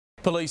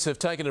Police have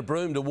taken a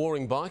broom to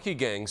warring bikie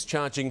gangs,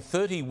 charging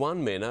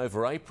 31 men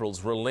over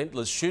April's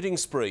relentless shooting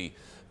spree.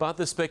 But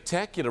the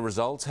spectacular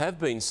results have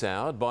been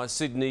soured by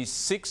Sydney's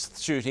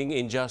 6th shooting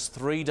in just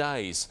 3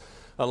 days.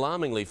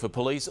 Alarmingly for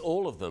police,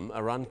 all of them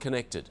are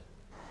unconnected.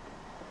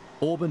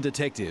 Auburn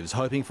detectives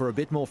hoping for a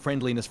bit more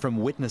friendliness from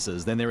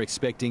witnesses than they're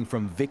expecting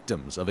from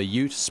victims of a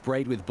ute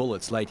sprayed with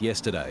bullets late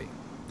yesterday.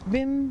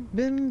 Bim,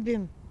 bim,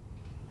 bim.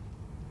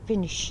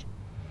 Finish.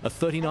 A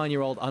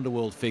 39-year-old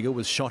underworld figure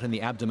was shot in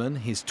the abdomen.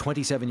 His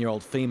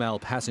 27-year-old female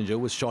passenger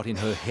was shot in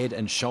her head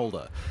and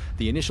shoulder.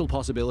 The initial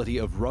possibility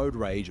of road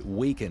rage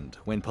weakened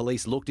when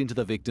police looked into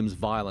the victim's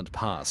violent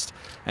past.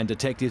 And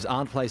detectives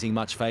aren't placing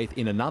much faith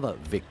in another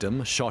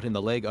victim shot in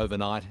the leg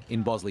overnight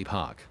in Bosley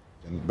Park.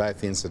 And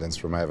both incidents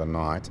from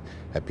overnight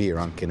appear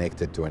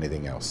unconnected to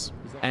anything else.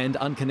 And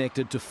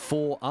unconnected to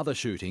 4 other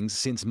shootings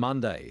since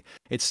Monday.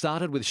 It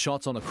started with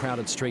shots on a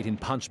crowded street in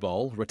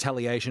Punchbowl,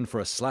 retaliation for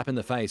a slap in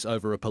the face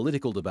over a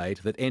political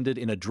debate that ended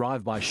in a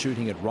drive-by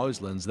shooting at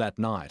Roselands that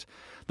night.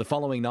 The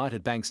following night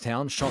at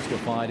Bankstown, shots were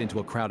fired into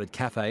a crowded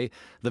cafe,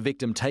 the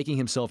victim taking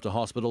himself to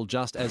hospital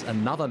just as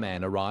another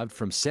man arrived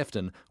from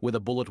Sefton with a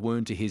bullet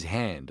wound to his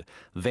hand.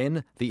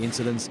 Then the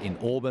incidents in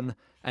Auburn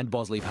and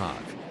Bosley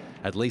Park.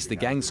 At least the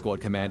gang squad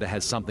commander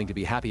has something to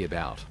be happy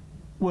about.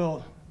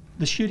 Well,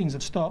 the shootings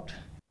have stopped.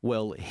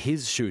 Well,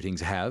 his shootings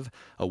have.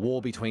 A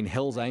war between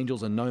Hells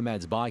Angels and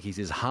Nomads bikies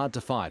is hard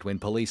to fight when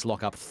police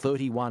lock up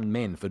 31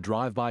 men for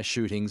drive-by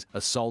shootings,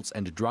 assaults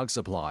and drug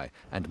supply,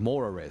 and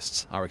more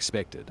arrests are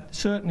expected.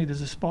 Certainly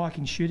there's a spike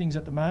in shootings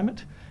at the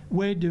moment.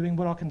 We're doing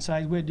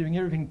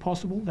everything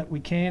possible that we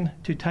can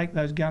to take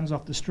those guns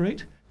off the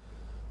street.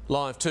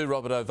 Live to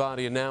Robert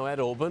Ovadia now at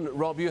Auburn.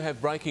 Rob, you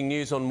have breaking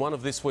news on one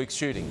of this week's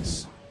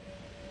shootings.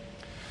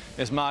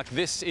 Yes, Mark,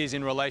 this is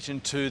in relation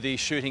to the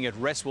shooting at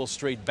Restwell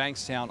Street,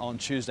 Bankstown on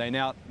Tuesday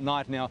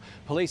night. Now,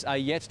 police are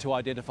yet to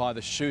identify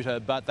the shooter,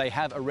 but they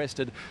have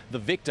arrested the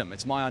victim.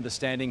 It's my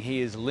understanding he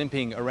is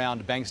limping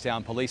around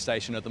Bankstown Police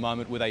Station at the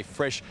moment with a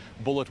fresh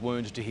bullet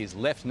wound to his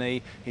left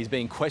knee. He's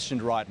being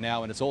questioned right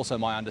now, and it's also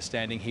my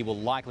understanding he will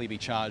likely be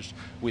charged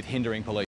with hindering police.